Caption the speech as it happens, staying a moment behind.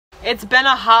It's been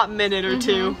a hot minute or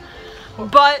two,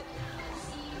 but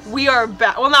we are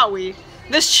back. Well, not we.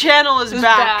 This channel is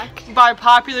back by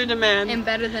popular demand. And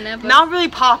better than ever. Not really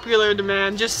popular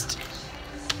demand, just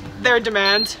their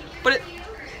demand. But it...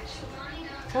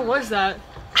 What was that?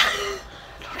 I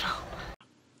don't know.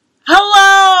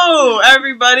 Hello,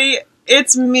 everybody.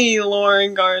 It's me,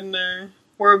 Lauren Gardner.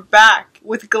 We're back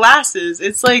with glasses.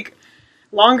 It's like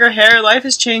longer hair. Life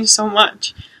has changed so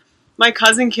much. My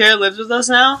cousin Kira lives with us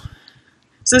now.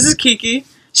 So this is Kiki.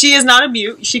 She is not a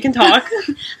mute. She can talk.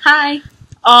 Hi.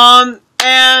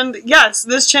 And yes,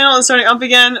 this channel is starting up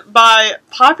again by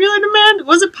popular demand.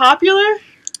 Was it popular?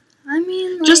 I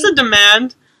mean, like... Just a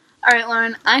demand. Alright,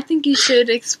 Lauren, I think you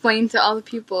should explain to all the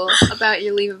people about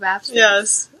your leave of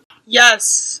absence.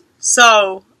 Yes.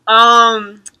 So,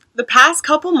 the past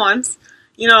couple months,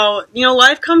 you know,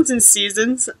 life comes in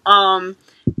seasons, and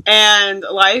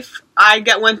I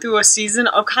went through a season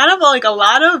of kind of like a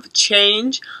lot of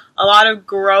change, a lot of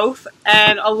growth,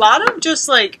 and a lot of just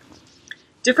like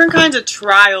different kinds of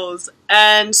trials.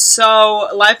 And so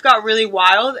life got really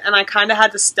wild, and I kind of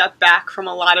had to step back from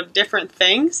a lot of different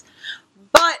things.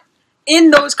 But in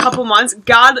those couple months,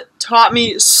 God taught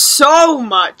me so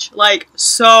much, like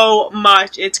so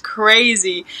much. It's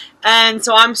crazy. And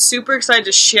so I'm super excited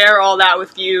to share all that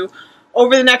with you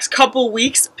over the next couple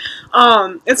weeks. It's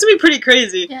gonna be pretty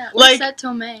crazy. Yeah, we're set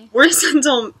till May. We're set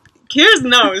till... Kira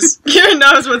knows. Kira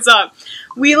knows what's up.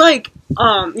 We like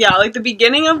the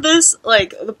beginning of this,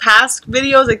 like the past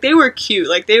videos, like they were cute,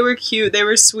 they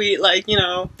were sweet, like, you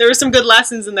know, there were some good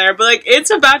lessons in there, but like it's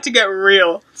about to get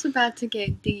real. It's about to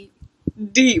get deep.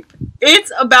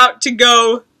 It's about to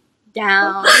go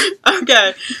down.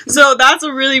 Okay, so that's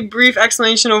a really brief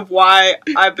explanation of why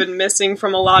I've been missing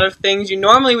from a lot of things you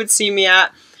normally would see me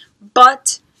at,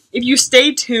 but if you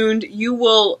stay tuned, you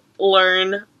will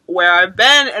learn where I've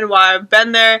been and why I've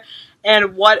been there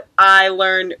and what I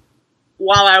learned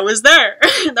while I was there.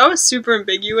 That was super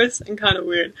ambiguous and kind of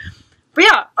weird. But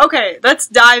yeah, okay, let's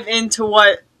dive into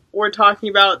what we're talking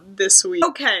about this week.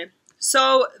 Okay,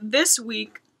 so this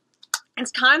week,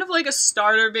 it's kind of like a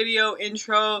starter video,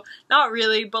 intro, not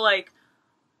really, but like,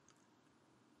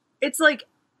 it's like,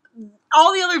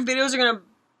 all the other videos are gonna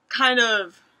kind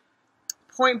of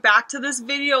point back to this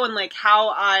video and like how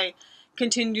I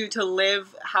continue to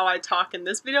live how I talk in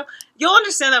this video. You'll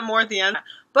understand that more at the end.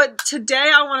 But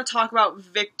today I want to talk about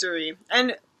victory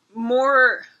and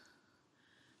more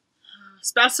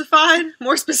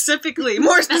specifically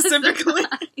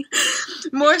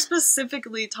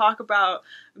talk about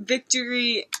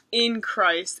victory in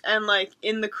Christ and like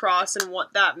in the cross and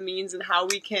what that means and how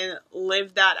we can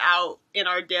live that out in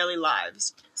our daily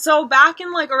lives. So back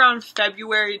in like around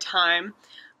February time,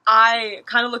 I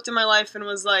kind of looked at my life and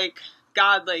was like,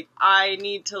 God, like, I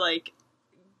need to, like,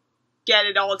 get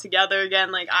it all together again.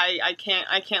 Like, I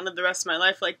can't live the rest of my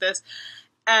life like this.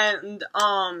 And,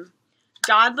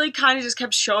 God, like, kind of just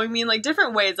kept showing me in, like,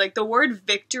 different ways. Like, the word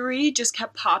victory just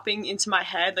kept popping into my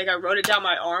head. Like, I wrote it down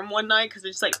my arm one night because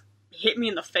it just, like, hit me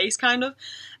in the face, kind of.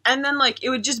 And then, like, it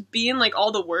would just be in, like,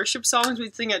 all the worship songs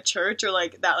we'd sing at church or,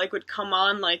 like, that, like, would come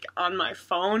on, like, on my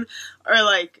phone. Or,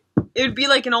 like, it would be,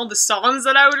 like, in all the songs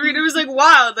that I would read. It was, like,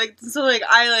 wild. Like, so, like,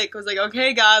 I, like, was like,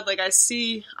 okay, God, like, I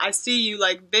see you,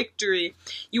 like, victory.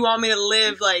 You want me to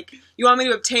live, like, you want me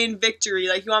to obtain victory.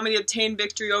 Like, you want me to obtain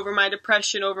victory over my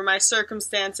depression, over my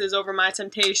circumstances, over my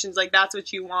temptations. Like, that's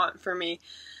what you want for me.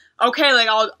 Okay, like,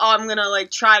 I'm gonna,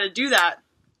 like, try to do that.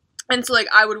 And so, like,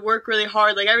 I would work really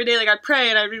hard. Like, every day, like, I'd pray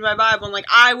and I'd read my Bible. And, like,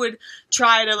 I would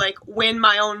try to, like, win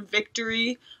my own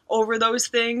victory over those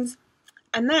things.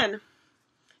 And then...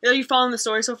 Are you following the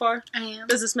story so far? I am.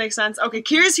 Does this make sense? Okay,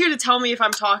 Kira's here to tell me if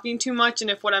I'm talking too much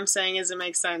and if what I'm saying doesn't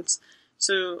make sense.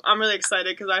 So I'm really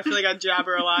excited because I feel like I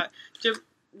jabber a lot. Doesn't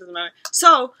matter.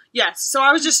 So, yes. So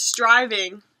I was just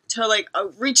striving to, like,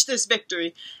 reach this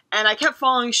victory. And I kept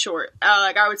falling short.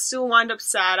 Like, I would still wind up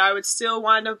sad. I would still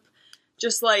wind up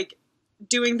just, like,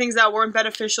 doing things that weren't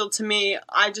beneficial to me.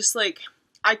 I just, like...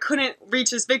 I couldn't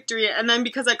reach this victory. And then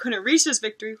because I couldn't reach this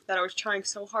victory that I was trying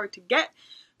so hard to get...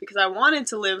 because I wanted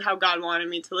to live how God wanted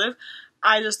me to live,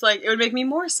 I just, like, it would make me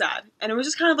more sad. And it was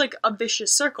just kind of like a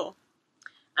vicious circle.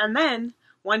 And then,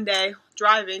 one day,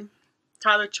 driving,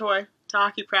 Tyler Choi, to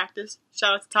hockey practice,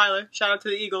 shout out to Tyler, shout out to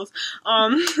the Eagles,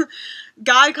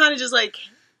 God kind of just, like,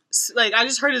 I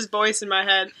just heard his voice in my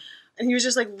head, and he was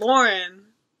just like, Lauren.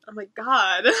 I'm like,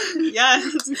 God,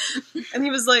 yes. And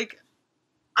he was like,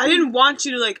 I didn't want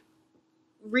you to, like,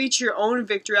 reach your own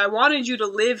victory. I wanted you to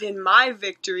live in my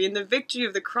victory, in the victory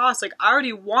of the cross. Like, I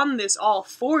already won this all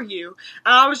for you.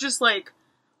 And I was just like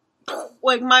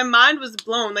my mind was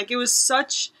blown. Like, it was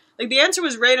such Like, the answer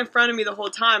was right in front of me the whole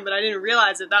time, but I didn't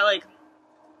realize it. That, like,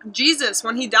 Jesus,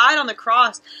 when he died on the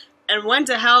cross and went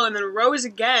to hell and then rose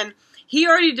again, he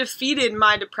already defeated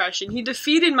my depression. He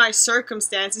defeated my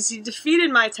circumstances. He defeated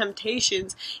my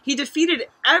temptations. He defeated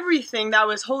everything that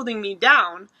was holding me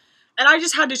down. And I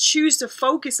just had to choose to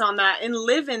focus on that and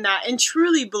live in that and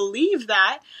truly believe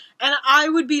that. And I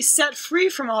would be set free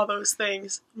from all those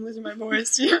things. I'm losing my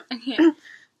voice. Okay.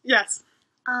 Yes.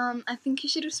 I think you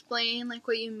should explain, like,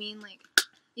 what you mean. Like,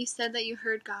 you said that you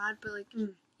heard God, but, like,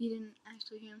 you didn't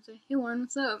actually hear him say, "Hey, Warren,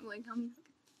 what's up?" Like,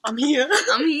 I'm here.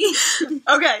 I'm here.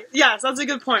 Okay, yes, that's a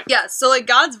good point. Yeah, so, like,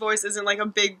 God's voice isn't, like, a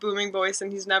big booming voice,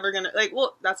 and he's never gonna, like,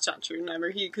 well, that's not true, never.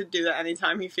 He could do that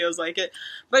anytime he feels like it.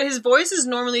 But his voice is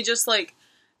normally just, like,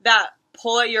 that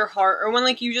pull at your heart, or when,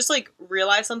 like, you just, like,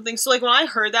 realize something. So, like, when I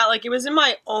heard that, like, it was in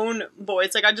my own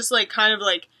voice. Like, I just, like, kind of,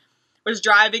 like, was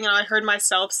driving, and I heard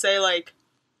myself say, like,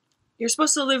 you're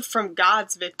supposed to live from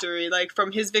God's victory, like,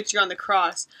 from his victory on the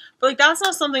cross. But, like, that's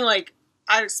not something, like,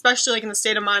 especially, like, in the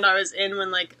state of mind I was in when,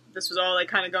 like, this was all, like,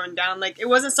 kind of going down. Like, it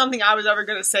wasn't something I was ever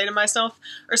going to say to myself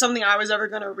or something I was ever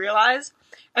going to realize.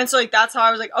 And so, like, that's how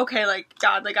I was like, okay, like,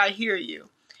 God, like, I hear you.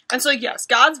 And so, like, yes,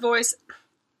 God's voice,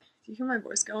 do you hear my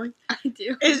voice going? I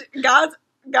do.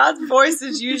 God's voice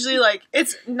is usually, like,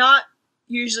 it's not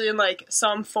usually in, like,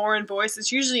 some foreign voice.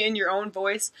 It's usually in your own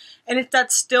voice. And it's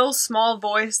that still small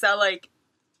voice that, like,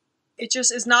 it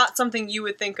just is not something you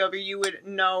would think of or you would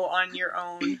know on your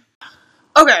own.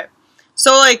 Okay,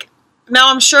 so, like, now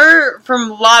I'm sure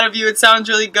from a lot of you it sounds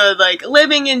really good, like,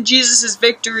 living in Jesus'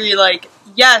 victory, like,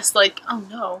 yes, like, oh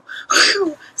no,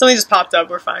 something just popped up,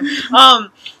 we're fine.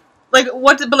 Like,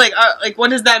 what does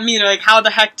that mean, or, like, how the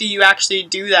heck do you actually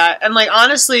do that? And, like,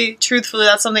 honestly, truthfully,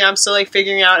 that's something I'm still, like,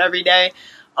 figuring out every day.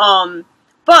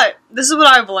 But this is what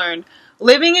I've learned.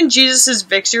 Living in Jesus'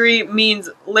 victory means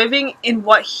living in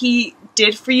what he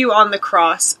did for you on the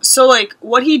cross. So, like,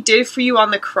 what he did for you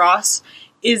on the cross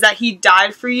is that he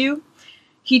died for you.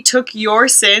 He took your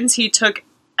sins. He took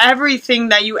everything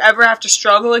that you ever have to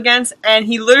struggle against, and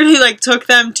he literally, like, took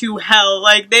them to hell.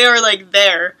 Like, they are, like,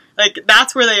 there. Like,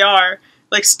 that's where they are.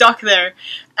 Like, stuck there.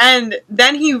 And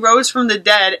then he rose from the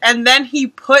dead, and then he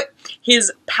put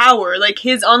his power, like,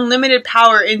 his unlimited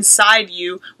power inside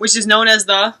you, which is known as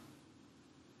the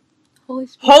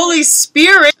Holy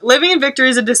Spirit. Living in victory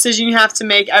is a decision you have to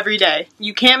make every day.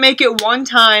 You can't make it one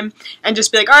time and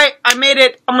just be like, alright, I made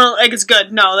it, I'm gonna, like, it's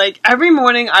good. No, like, every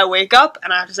morning I wake up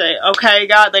and I have to say, okay,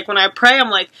 God, like, when I pray, I'm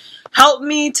like, help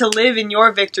me to live in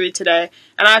your victory today.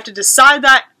 And I have to decide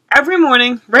that every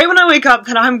morning, right when I wake up,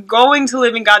 that I'm going to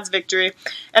live in God's victory.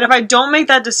 And if I don't make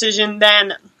that decision,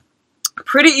 then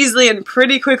pretty easily and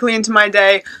pretty quickly into my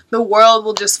day, the world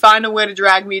will just find a way to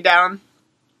drag me down.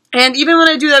 And even when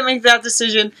I do that, make that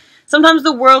decision, sometimes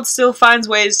the world still finds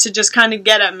ways to just kind of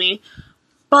get at me.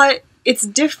 But it's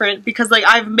different because, like,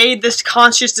 I've made this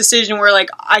conscious decision where, like,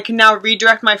 I can now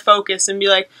redirect my focus and be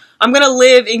like, I'm going to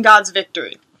live in God's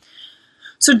victory.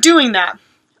 So doing that,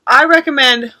 I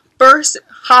recommend first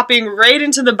hopping right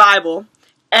into the Bible,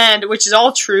 and which is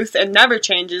all truth and never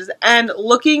changes, and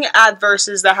looking at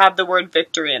verses that have the word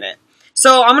victory in it.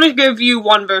 So I'm going to give you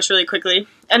one verse really quickly,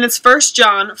 and it's 1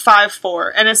 John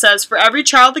 5:4, and it says, "For every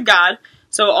child of God,"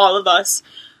 so all of us,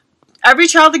 "every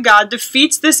child of God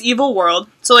defeats this evil world,"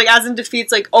 so, like, as in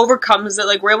defeats, like, overcomes it,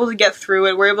 like, we're able to get through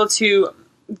it, we're able to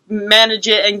manage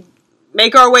it and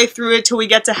make our way through it till we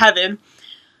get to heaven.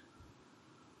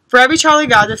 "For every child of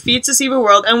God defeats this evil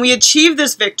world," and we achieve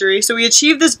this victory, so we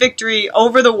achieve this victory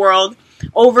over the world,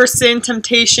 over sin,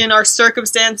 temptation, our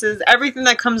circumstances, everything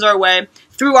that comes our way,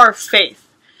 through our faith.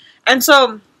 And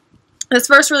so, this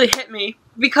verse really hit me,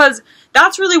 because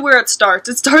that's really where it starts.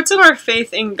 It starts in our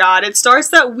faith in God. It starts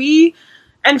that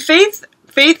and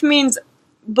faith means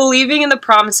believing in the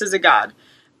promises of God.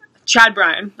 Chad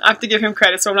Bryan. I have to give him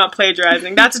credit so I'm not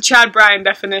plagiarizing. That's a Chad Bryan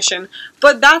definition.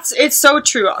 But it's so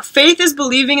true. Faith is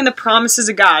believing in the promises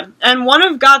of God. And one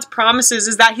of God's promises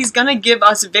is that he's going to give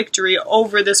us victory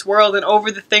over this world and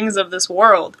over the things of this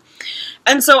world.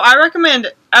 And so I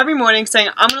recommend every morning saying,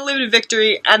 I'm going to live in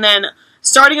victory, and then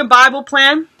starting a Bible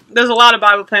plan. There's a lot of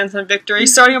Bible plans on victory.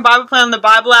 Starting a Bible plan on the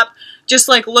Bible app, just,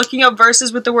 like, looking up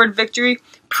verses with the word victory,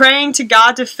 praying to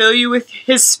God to fill you with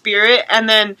his Spirit, and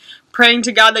then praying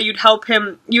to God that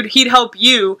he'd help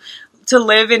you to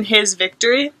live in his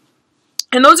victory.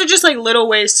 And those are just, like, little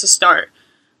ways to start.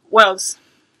 What else?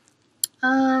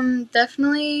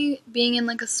 Definitely being in,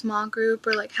 like, a small group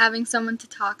or, like, having someone to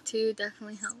talk to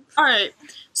definitely helps. Alright,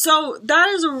 so that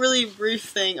is a really brief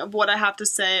thing of what I have to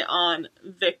say on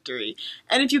victory.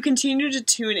 And if you continue to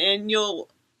tune in,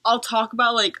 I'll talk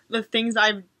about, like, the things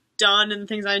I've done and the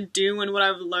things I do and what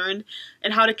I've learned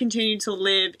and how to continue to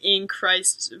live in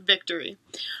Christ's victory.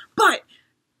 But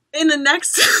in the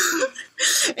next,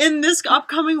 in this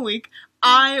upcoming week,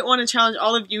 I want to challenge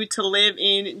all of you to live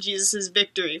in Jesus'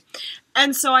 victory.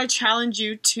 And so I challenge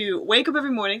you to wake up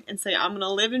every morning and say, I'm going to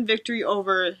live in victory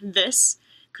over this.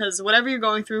 Because whatever you're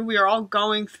going through, we are all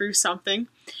going through something.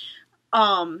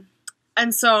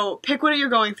 And so pick what you're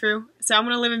going through. Say, I'm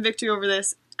going to live in victory over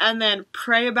this. And then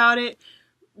pray about it.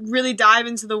 Really dive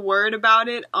into the word about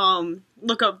it.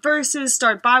 Look up verses,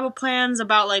 start Bible plans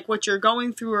about like what you're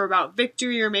going through or about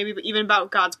victory or maybe even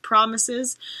about God's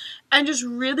promises. And just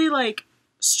really like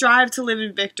strive to live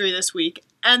in victory this week.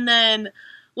 And then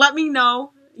let me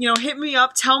know, hit me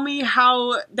up, tell me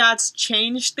how that's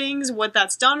changed things, what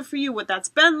that's done for you, what that's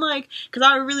been like, because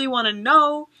I really want to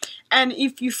know. And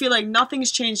if you feel like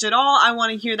nothing's changed at all, I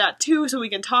want to hear that too so we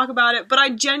can talk about it. But I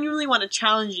genuinely want to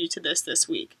challenge you to this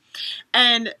week.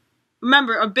 And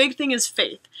remember, a big thing is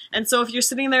faith. And so if you're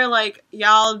sitting there like,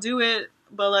 yeah, I'll do it,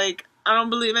 but like, I don't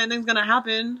believe anything's going to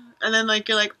happen. And then like,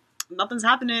 you're like, nothing's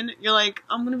happening. You're like,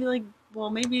 I'm going to be like, well,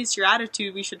 maybe it's your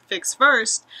attitude we should fix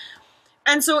first.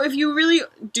 And so if you really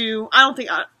do, I don't think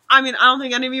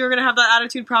any of you are going to have that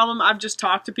attitude problem. I've just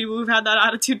talked to people who've had that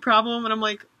attitude problem, and I'm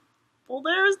like, well,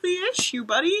 there's the issue,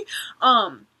 buddy.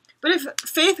 But if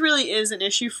faith really is an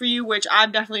issue for you, which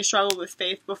I've definitely struggled with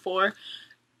faith before,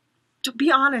 to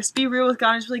be honest, be real with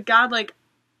God, and just be like, God, like,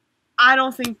 I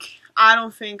don't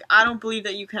believe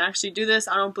that you can actually do this.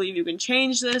 I don't believe you can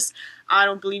change this. I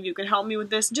don't believe you can help me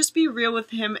with this. Just be real with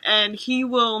him, and he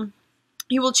will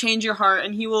change your heart,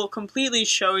 and he will completely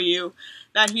show you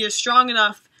that he is strong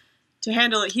enough to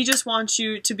handle it. He just wants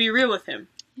you to be real with him.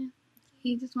 Yeah.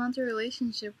 He just wants a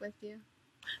relationship with you.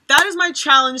 That is my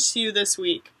challenge to you this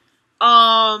week.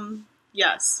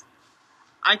 Yes.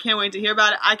 I can't wait to hear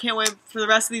about it. I can't wait for the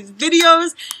rest of these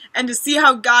videos and to see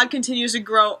how God continues to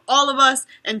grow all of us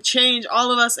and change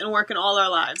all of us and work in all our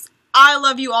lives. I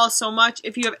love you all so much.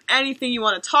 If you have anything you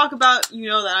want to talk about, you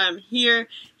know that I'm here.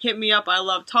 Hit me up. I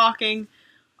love talking.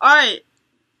 Alright.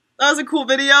 That was a cool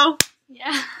video.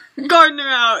 Yeah. Gardner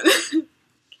out.